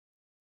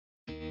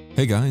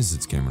Hey guys,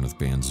 it's Cameron with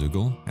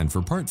Bandzoogle, and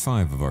for part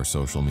 5 of our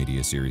social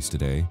media series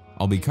today,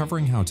 I'll be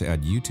covering how to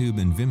add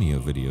YouTube and Vimeo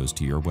videos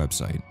to your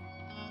website.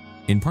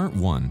 In part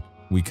 1,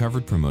 we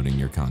covered promoting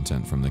your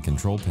content from the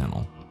control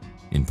panel.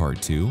 In part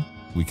 2,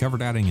 we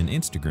covered adding an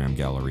Instagram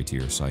gallery to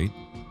your site.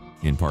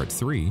 In part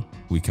 3,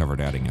 we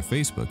covered adding a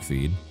Facebook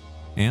feed.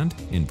 And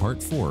in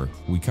part 4,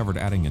 we covered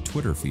adding a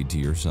Twitter feed to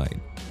your site.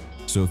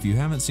 So if you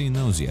haven't seen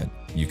those yet,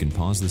 you can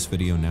pause this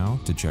video now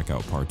to check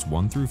out parts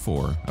 1 through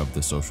 4 of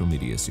the social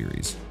media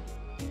series.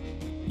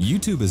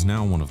 YouTube is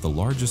now one of the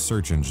largest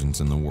search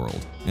engines in the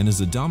world and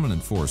is a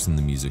dominant force in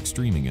the music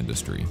streaming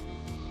industry.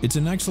 It's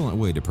an excellent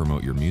way to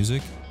promote your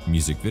music,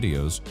 music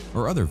videos,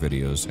 or other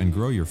videos and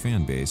grow your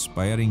fan base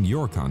by adding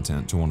your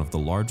content to one of the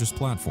largest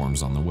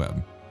platforms on the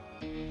web.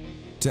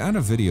 To add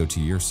a video to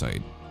your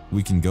site,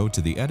 we can go to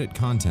the Edit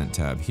Content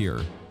tab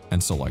here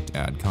and select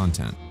Add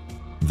Content.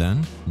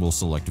 Then, we'll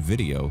select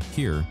Video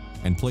here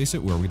and place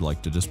it where we'd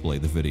like to display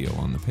the video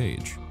on the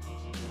page.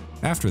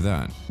 After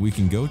that, we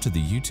can go to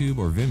the YouTube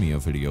or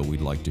Vimeo video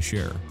we'd like to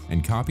share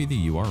and copy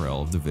the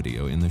URL of the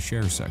video in the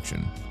Share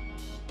section.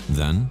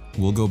 Then,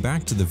 we'll go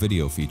back to the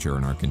video feature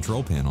in our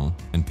control panel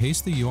and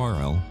paste the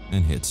URL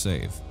and hit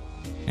Save.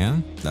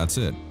 And that's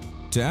it.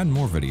 To add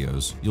more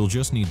videos, you'll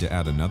just need to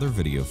add another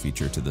video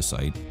feature to the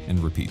site and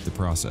repeat the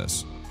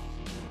process.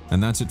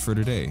 And that's it for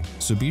today,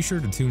 so be sure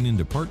to tune in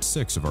to part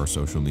 6 of our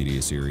social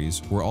media series,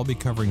 where I'll be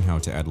covering how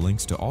to add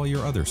links to all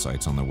your other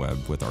sites on the web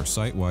with our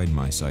site-wide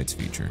My Sites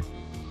feature.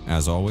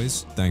 As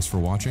always, thanks for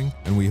watching,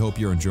 and we hope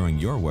you're enjoying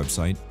your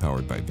website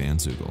powered by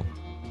Bandzoogle.